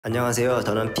안녕하세요.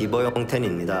 저는 비보이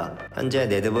홍텐입니다. 현재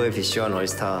레드불 BC1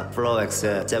 올스타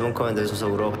플로우엑스의 7 커맨더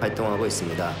소속으로 활동하고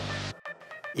있습니다.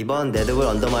 이번 레드불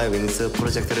언더 마이 윙스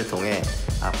프로젝트를 통해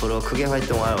앞으로 크게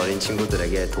활동할 어린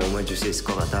친구들에게 도움을 줄 수 있을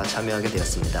것 같아 참여하게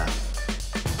되었습니다.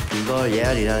 B-Girl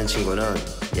Yell 이라는 친구는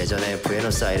예전에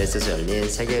부에노스아이레스에서 열린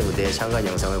세계 무대의 참관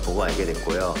영상을 보고 알게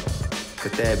됐고요.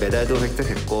 그때 메달도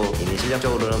획득했고 이미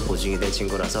실력적으로는 보증이 된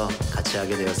친구라서 같이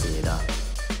하게 되었습니다.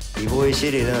 bboy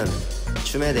Siri는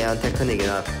춤에 대한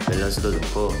테크닉이나 밸런스도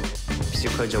좋고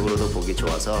피지컬적으로도 보기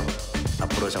좋아서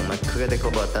앞으로 정말 크게 될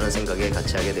것 같다는 생각에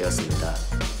같이 하게 되었습니다.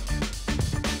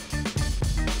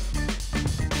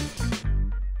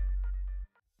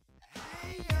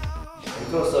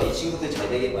 앵커로서 이 친구들이 잘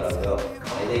되길 바라고요.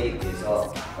 잘 되기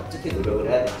위해서 어떻게 노력을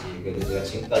해야 될지, 그래도 제가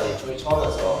지금까지 춤을 처음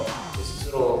해서 제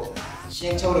스스로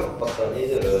시행착오를 겪었던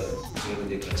일들을 이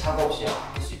친구들이 그런 착오 없이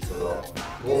할 수 있도록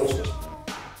도움을 주고 싶어요.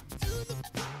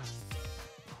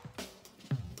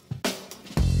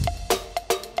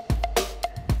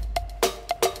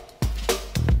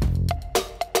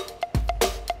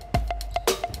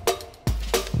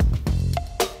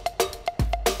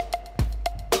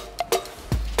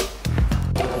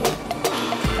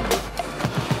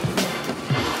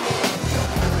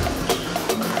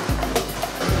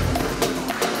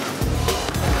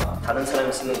 다른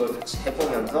사람이 쓰는 걸 같이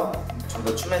해보면서 좀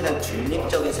더 춤에 대한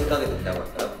중립적인 생각이 든다고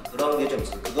할까요? 그런 게 좀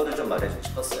있어요. 그거를 좀 말해주고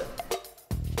싶었어요.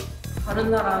 다른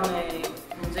사람의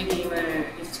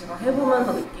움직임을 이제 제가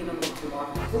해보면서 느끼는 것도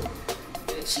많았고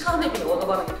시간 대비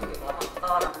얻어가는 게 되게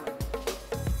많았다라는.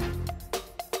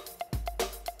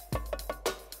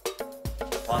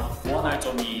 보완할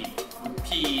점이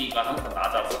높이가 항상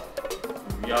낮아서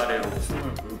위아래로 춤을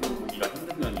몰고 보기가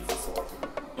힘든 면이 있었어가지고.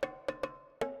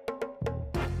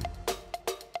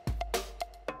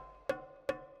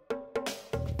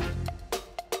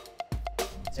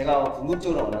 제가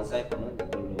궁극적으로 원하는 사이퍼는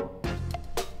이걸로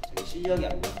저기 실력이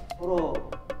아니라 서로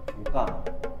교감,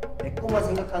 내 것만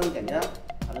생각하는 게 아니라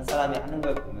다른 사람이 하는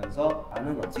걸 보면서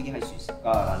나는 어떻게 할 수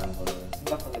있을까라는 걸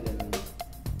생각하게 되는,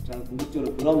 저는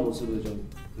궁극적으로 그런 모습을 좀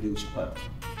그리고 싶어요.